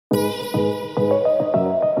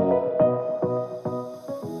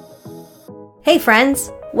Hey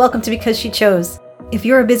friends, welcome to Because She Chose. If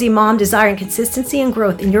you're a busy mom desiring consistency and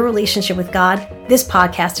growth in your relationship with God, this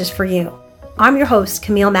podcast is for you. I'm your host,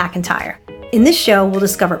 Camille McIntyre. In this show, we'll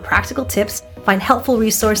discover practical tips, find helpful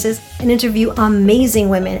resources, and interview amazing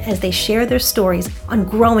women as they share their stories on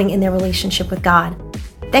growing in their relationship with God.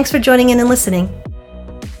 Thanks for joining in and listening.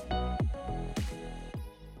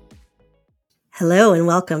 Hello and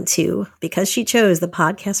welcome to Because She Chose, the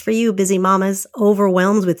podcast for you busy mamas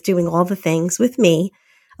overwhelmed with doing all the things with me,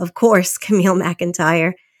 of course, Camille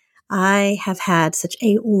McIntyre. I have had such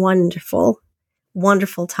a wonderful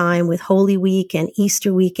time with Holy Week and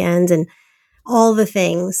Easter weekend and all the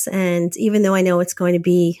things. And even though I know it's going to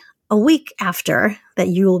be a week after that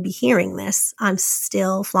you will be hearing this, I'm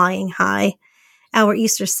still flying high. Our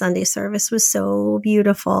Easter Sunday service was so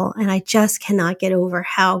beautiful, and I just cannot get over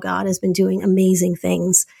how God has been doing amazing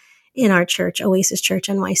things in our church, Oasis Church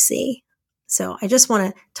NYC. So I just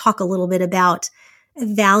want to talk a little bit about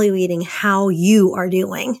evaluating how you are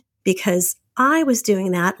doing, because I was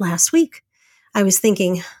doing that last week. I was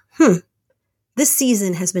thinking, this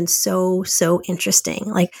season has been so interesting.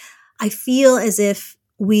 Like, I feel as if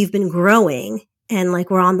we've been growing and like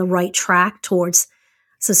we're on the right track towards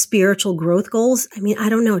some spiritual growth goals. I mean, I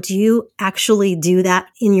don't know. Do you actually do that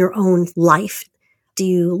in your own life? Do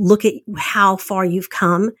you look at how far you've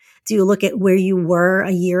come? Do you look at where you were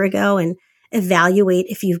a year ago and evaluate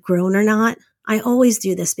if you've grown or not? I always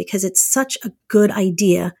do this because it's such a good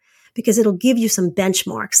idea, because it'll give you some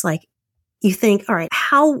benchmarks. Like, you think, all right,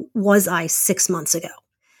 how was I 6 months ago?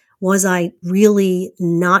 Was I really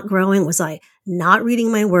not growing? Was I not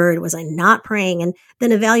reading my word? Was I not praying? And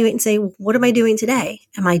then evaluate and say, what am I doing today?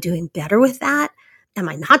 Am I doing better with that? Am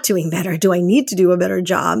I not doing better? Do I need to do a better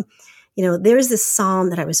job? You know, there's this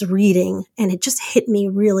psalm that I was reading and it just hit me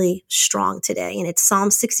really strong today. And it's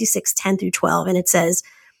Psalm 66, 10 through 12. And it says,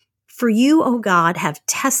 "For you, O God, have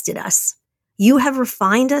tested us. You have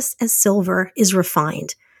refined us as silver is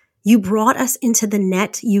refined. You brought us into the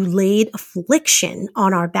net. You laid affliction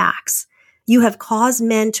on our backs. You have caused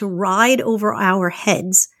men to ride over our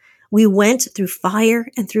heads. We went through fire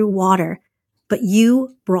and through water, but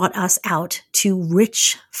you brought us out to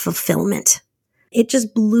rich fulfillment." It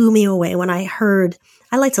just blew me away when I heard.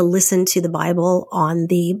 I like to listen to the Bible on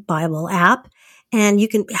the Bible app, and you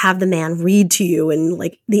can have the man read to you in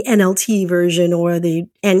like the NLT version or the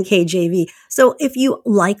NKJV. So if you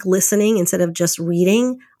like listening instead of just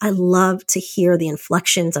reading, I love to hear the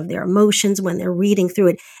inflections of their emotions when they're reading through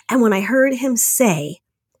it. And when I heard him say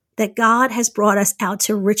that God has brought us out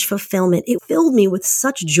to rich fulfillment, it filled me with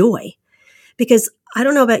such joy, because I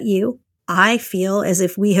don't know about you, I feel as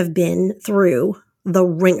if we have been through the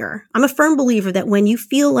ringer. I'm a firm believer that when you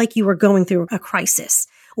feel like you are going through a crisis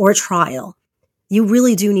or a trial, you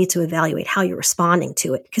really do need to evaluate how you're responding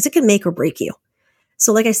to it, because it can make or break you.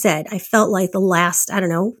 So like I said, I felt like the last,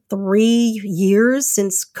 3 years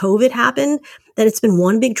since COVID happened, that it's been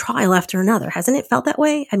one big trial after another. Hasn't it felt that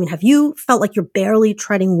way? I mean, have you felt like you're barely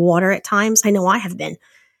treading water at times? I know I have been.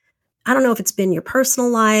 I don't know if it's been your personal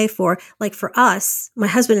life or like for us, my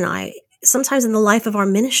husband and I, sometimes in the life of our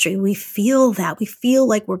ministry, we feel that. We feel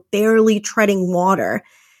like we're barely treading water.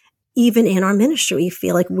 Even in our ministry, we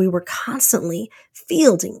feel like we were constantly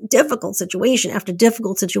fielding difficult situation after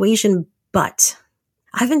difficult situation. But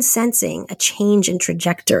I've been sensing a change in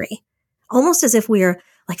trajectory, almost as if we are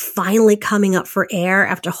like finally coming up for air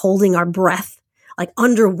after holding our breath, like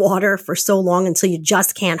underwater for so long until you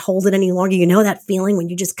just can't hold it any longer. You know that feeling when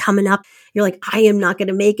you're just coming up, you're like, I am not going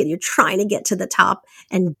to make it. You're trying to get to the top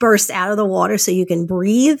and burst out of the water so you can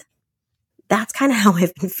breathe. That's kind of how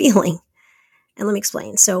I've been feeling. And let me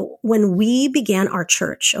explain. So when we began our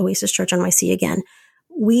church, Oasis Church NYC again,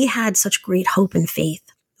 we had such great hope and faith.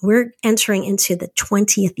 We're entering into the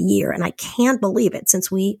 20th year, and I can't believe it since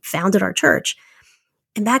we founded our church.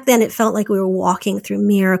 And back then it felt like we were walking through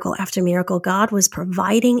miracle after miracle. God was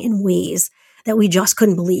providing in ways that we just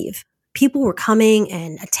couldn't believe. People were coming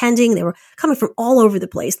and attending. They were coming from all over the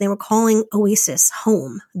place. They were calling Oasis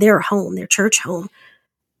home, their church home.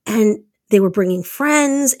 And they were bringing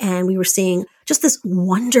friends, and we were seeing just this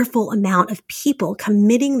wonderful amount of people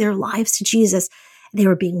committing their lives to Jesus. They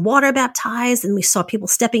were being water baptized, and we saw people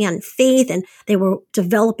stepping out in faith, and they were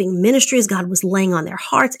developing ministries God was laying on their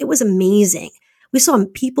hearts. It was amazing. We saw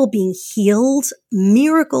people being healed,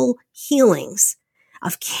 miracle healings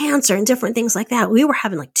of cancer and different things like that. We were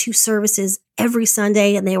having like 2 services every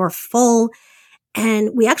Sunday, and they were full.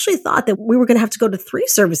 And we actually thought that we were going to have to go to 3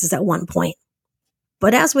 services at one point.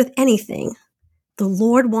 But as with anything, the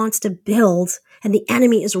Lord wants to build, and the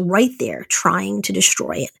enemy is right there trying to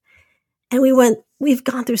destroy it. And we've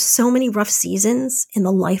gone through so many rough seasons in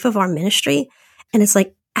the life of our ministry And it's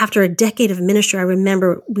like after a decade of ministry, I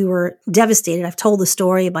remember we were devastated. I've told the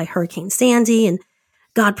story by Hurricane Sandy, and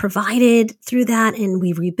God provided through that, and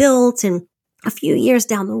we rebuilt. And a few years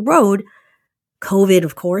down the road, COVID,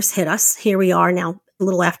 of course, hit us. Here we are now, a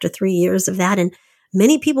little after 3 years of that. And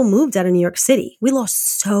many people moved out of New York City. We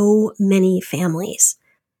lost so many families.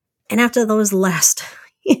 And after those last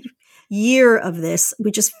year of this,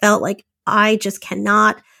 we just felt like I just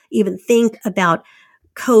cannot even think about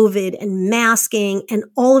COVID and masking and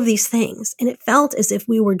all of these things. And it felt as if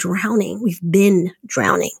we were drowning. We've been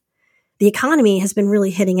drowning. The economy has been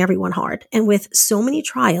really hitting everyone hard. And with so many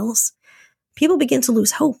trials, people begin to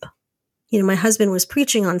lose hope. My husband was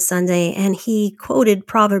preaching on Sunday and he quoted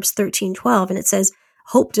Proverbs 13:12, and it says,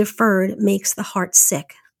 "Hope deferred makes the heart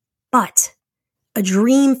sick, but a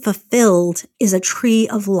dream fulfilled is a tree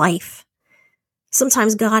of life."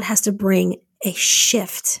 Sometimes God has to bring a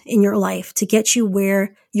shift in your life to get you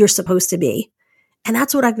where you're supposed to be. And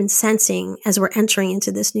that's what I've been sensing as we're entering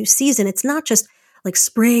into this new season. It's not just like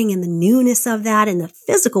spring and the newness of that in the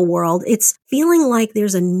physical world. It's feeling like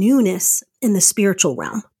there's a newness in the spiritual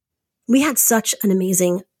realm. We had such an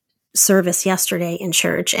amazing service yesterday in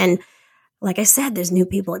church. And like I said, there's new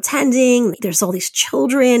people attending. There's all these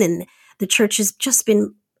children, and the church has just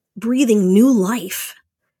been breathing new life.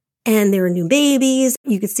 And there are new babies.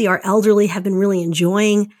 You could see our elderly have been really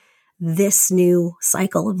enjoying this new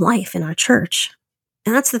cycle of life in our church.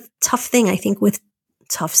 And that's the tough thing, I think, with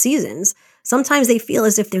tough seasons. Sometimes they feel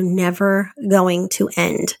as if they're never going to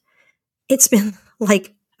end. It's been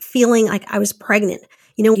like feeling like I was pregnant.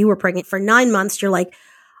 You were pregnant for 9 months. You're like,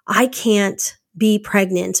 I can't be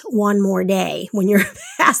pregnant one more day when you're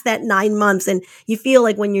past that 9 months. And you feel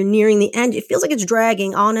like when you're nearing the end, it feels like it's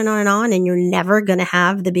dragging on and on and on, and you're never going to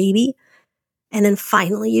have the baby. And then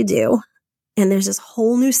finally you do. And there's this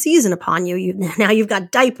whole new season upon you. Now you've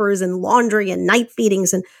got diapers and laundry and night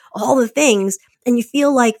feedings and all the things. And you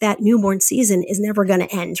feel like that newborn season is never going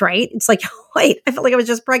to end, right? It's like, wait, I felt like I was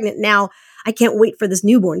just pregnant. Now I can't wait for this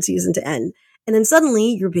newborn season to end. And then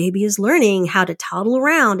suddenly your baby is learning how to toddle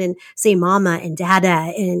around and say mama and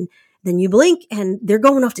dada. And then you blink and they're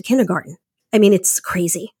going off to kindergarten. I mean, it's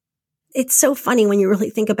crazy. It's so funny when you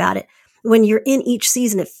really think about it. When you're in each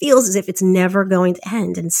season, it feels as if it's never going to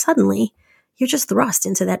end. And suddenly you're just thrust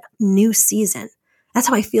into that new season. That's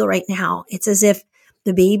how I feel right now. It's as if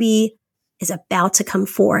the baby is about to come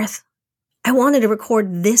forth. I wanted to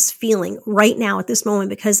record this feeling right now at this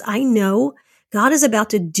moment because I know God is about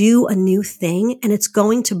to do a new thing and it's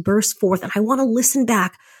going to burst forth. And I want to listen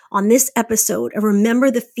back on this episode and remember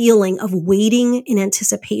the feeling of waiting in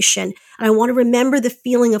anticipation. And I want to remember the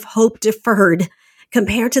feeling of hope deferred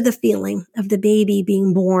compared to the feeling of the baby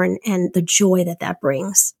being born and the joy that that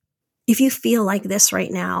brings. If you feel like this right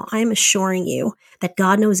now, I'm assuring you that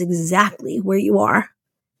God knows exactly where you are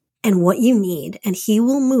and what you need, and He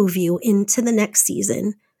will move you into the next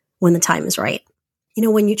season when the time is right.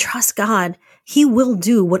 When you trust God, He will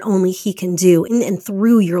do what only He can do in and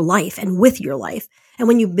through your life and with your life. And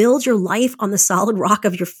when you build your life on the solid rock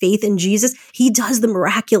of your faith in Jesus, He does the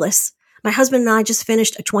miraculous. My husband and I just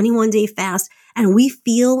finished a 21-day fast and we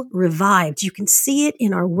feel revived. You can see it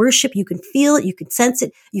in our worship. You can feel it. You can sense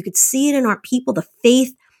it. You could see it in our people,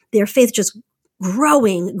 their faith just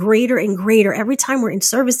growing greater and greater. Every time we're in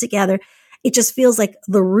service together, it just feels like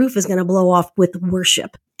the roof is going to blow off with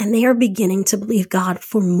worship. And they are beginning to believe God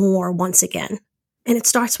for more once again. And it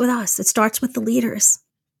starts with us. It starts with the leaders.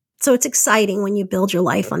 So it's exciting when you build your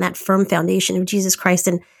life on that firm foundation of Jesus Christ.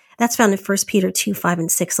 And that's found in 1 Peter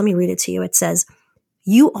 2:5-6. Let me read it to you. It says,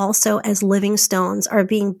 "You also as living stones are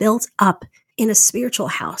being built up in a spiritual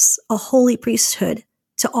house, a holy priesthood,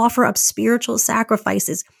 to offer up spiritual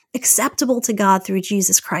sacrifices acceptable to God through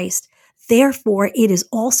Jesus Christ. Therefore, it is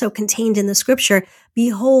also contained in the scripture,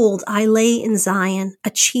 'Behold, I lay in Zion a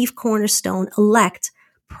chief cornerstone, elect,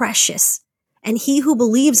 precious, and he who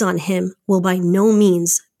believes on him will by no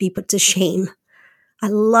means be put to shame.'" I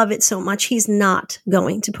love it so much. He's not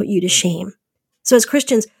going to put you to shame. So as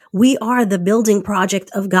Christians, we are the building project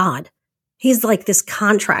of God. He's like this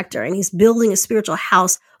contractor and he's building a spiritual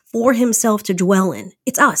house for himself to dwell in.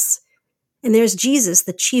 It's us. And there's Jesus,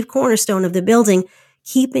 the chief cornerstone of the building,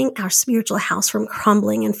 keeping our spiritual house from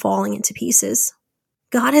crumbling and falling into pieces.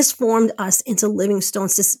 God has formed us into living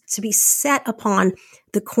stones to be set upon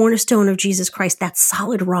the cornerstone of Jesus Christ, that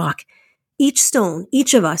solid rock. Each stone,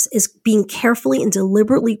 each of us is being carefully and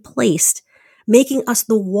deliberately placed, making us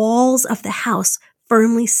the walls of the house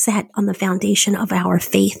firmly set on the foundation of our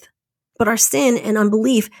faith. But our sin and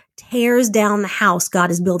unbelief tears down the house God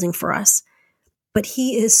is building for us. But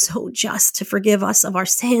He is so just to forgive us of our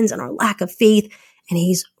sins and our lack of faith and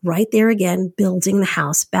he's right there again, building the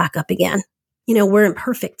house back up again. We're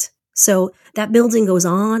imperfect. So that building goes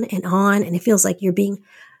on, and it feels like you're being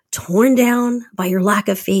torn down by your lack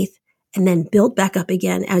of faith and then built back up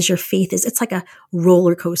again as your faith is. It's like a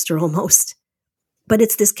roller coaster almost. But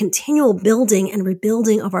it's this continual building and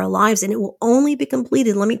rebuilding of our lives, and it will only be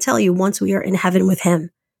completed, let me tell you, once we are in heaven with him,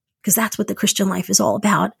 because that's what the Christian life is all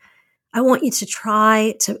about. I want you to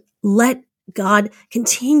try to let God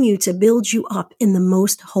continue to build you up in the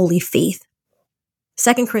most holy faith.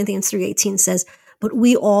 2 Corinthians 3:18 says, "But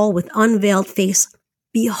we all with unveiled face,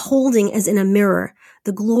 beholding as in a mirror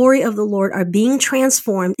the glory of the Lord, are being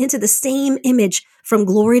transformed into the same image from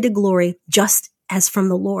glory to glory, just as from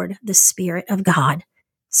the Lord, the Spirit of God."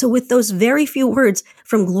 So with those very few words,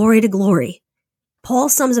 from glory to glory, Paul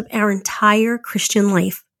sums up our entire Christian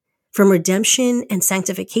life, from redemption and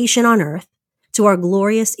sanctification on earth to our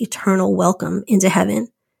glorious eternal welcome into heaven.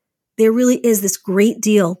 There really is this great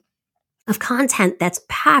deal of content that's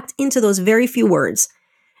packed into those very few words.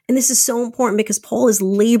 And this is so important because Paul is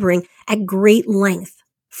laboring at great length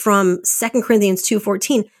from 2 Corinthians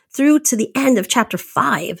 2:14 through to the end of chapter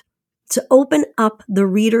 5 to open up the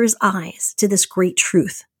reader's eyes to this great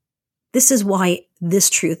truth. This is why this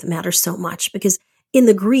truth matters so much, because in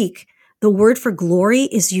the Greek, the word for glory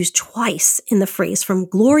is used twice in the phrase from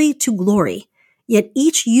glory to glory. Yet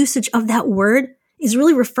each usage of that word is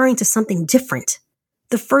really referring to something different.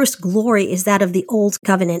 The first glory is that of the old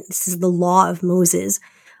covenant. This is the law of Moses,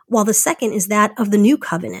 while the second is that of the new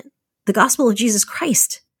covenant, the gospel of Jesus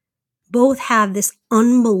Christ. Both have this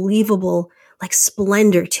unbelievable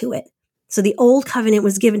splendor to it. So the old covenant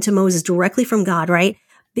was given to Moses directly from God, right?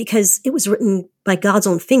 Because it was written by God's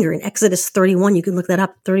own finger in Exodus 31. You can look that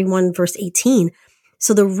up, 31 verse 18.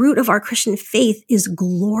 So the root of our Christian faith is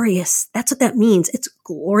glorious. That's what that means. It's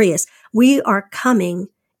glorious. We are coming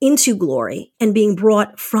into glory and being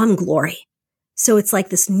brought from glory. So it's like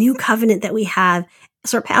this new covenant that we have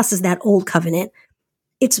surpasses that old covenant.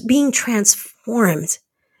 It's being transformed.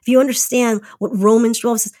 If you understand what Romans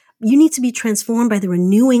 12 says, you need to be transformed by the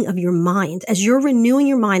renewing of your mind. As you're renewing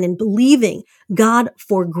your mind and believing God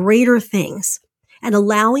for greater things and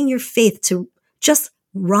allowing your faith to just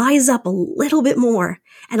rise up a little bit more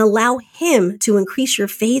and allow him to increase your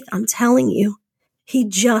faith, I'm telling you, he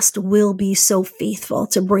just will be so faithful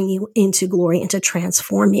to bring you into glory and to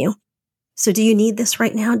transform you. So do you need this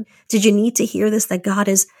right now? Did you need to hear this, that God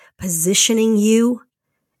is positioning you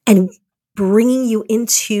and bringing you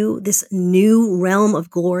into this new realm of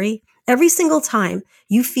glory? Every single time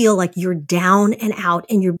you feel like you're down and out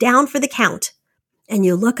and you're down for the count, and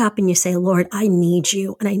you look up and you say, Lord, I need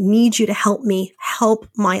you, and I need you to help me, help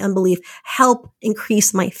my unbelief, help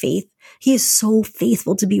increase my faith. He is so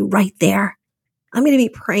faithful to be right there. I'm going to be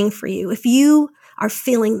praying for you. If you are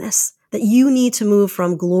feeling this, that you need to move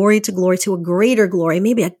from glory to a greater glory,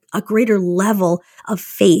 maybe a greater level of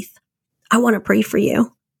faith, I want to pray for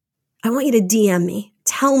you. I want you to DM me.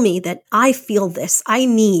 Tell me that I feel this. I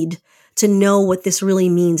need to know what this really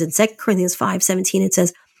means. In 2 Corinthians 5:17, it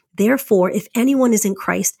says, therefore, if anyone is in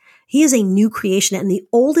Christ, he is a new creation, and the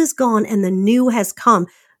old is gone and the new has come.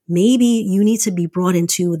 Maybe you need to be brought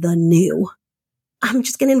into the new. I'm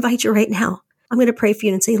just going to invite you right now. I'm going to pray for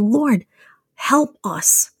you and say, Lord, help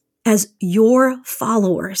us as your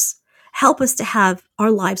followers. Help us to have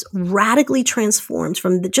our lives radically transformed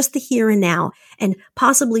from just the here and now and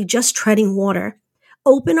possibly just treading water.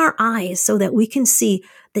 Open our eyes so that we can see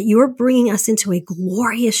that you're bringing us into a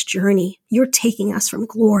glorious journey. You're taking us from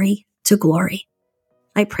glory to glory.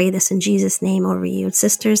 I pray this in Jesus' name over you.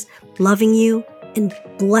 Sisters, loving you and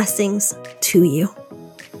blessings to you.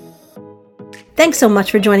 Thanks so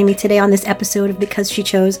much for joining me today on this episode of Because She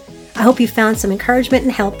Chose. I hope you found some encouragement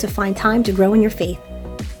and help to find time to grow in your faith.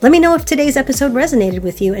 Let me know if today's episode resonated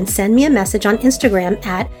with you and send me a message on Instagram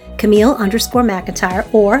at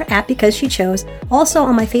Camille_McIntyre or at Because She Chose, also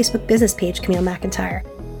on my Facebook business page, Camille McIntyre.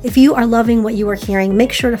 If you are loving what you are hearing,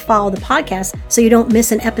 make sure to follow the podcast so you don't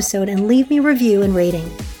miss an episode and leave me a review and rating.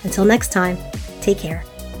 Until next time, take care.